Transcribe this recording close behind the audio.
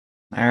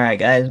Alright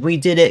guys, we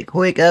did it.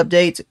 Quick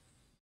update.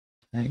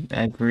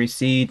 I've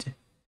received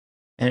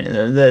and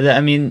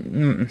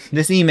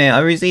this email. I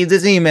received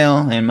this email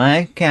and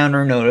my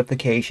counter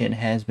notification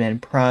has been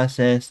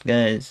processed,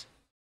 guys.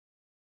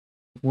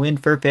 Win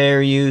for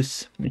fair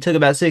use. It took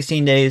about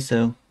 16 days,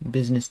 so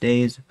business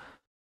days.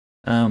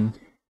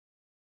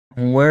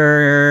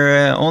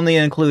 We're only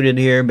included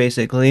here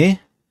basically.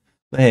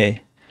 But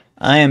hey,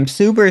 I am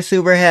super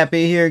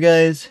happy here,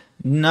 guys.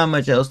 Not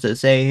much else to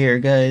say here,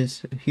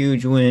 guys.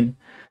 Huge win.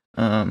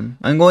 I'm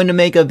going to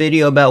make a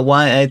video about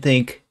why I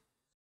think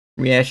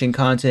reaction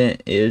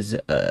content is,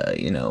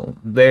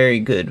 very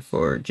good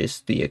for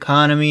just the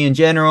economy in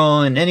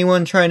general and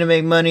anyone trying to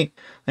make money.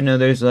 I know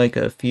there's like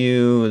a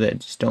few that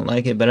just don't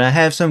like it, but I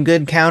have some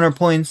good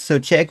counterpoints, so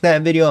check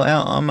that video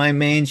out on my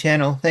main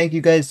channel. Thank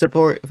you guys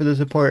for the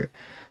support.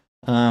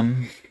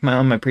 On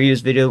my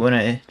previous video when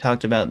I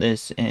talked about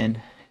this,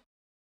 and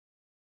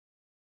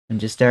I'm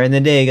just starting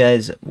the day,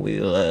 guys.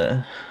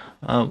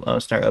 I'll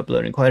start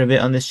uploading quite a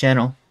bit on this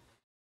channel.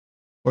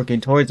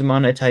 Working towards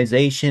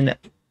monetization.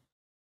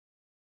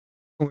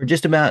 We're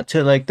just about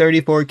to like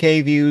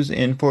 34K views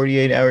in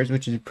 48 hours,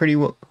 which is pretty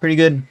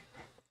good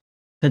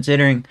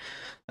considering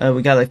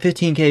we got like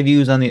 15K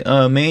views on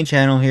the main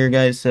channel here,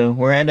 guys. So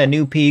we're at a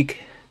new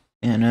peak,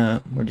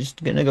 and we're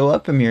just gonna go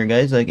up from here,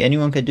 guys. Like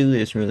anyone could do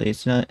this, really.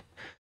 It's not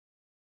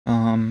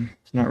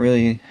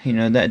really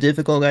that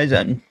difficult, guys.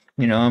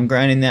 I'm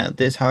grinding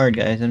this hard,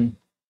 guys. I'm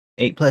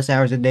 8+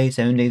 hours a day,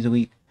 7 days a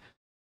week.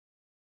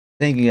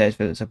 Thank you guys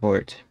for the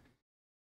support.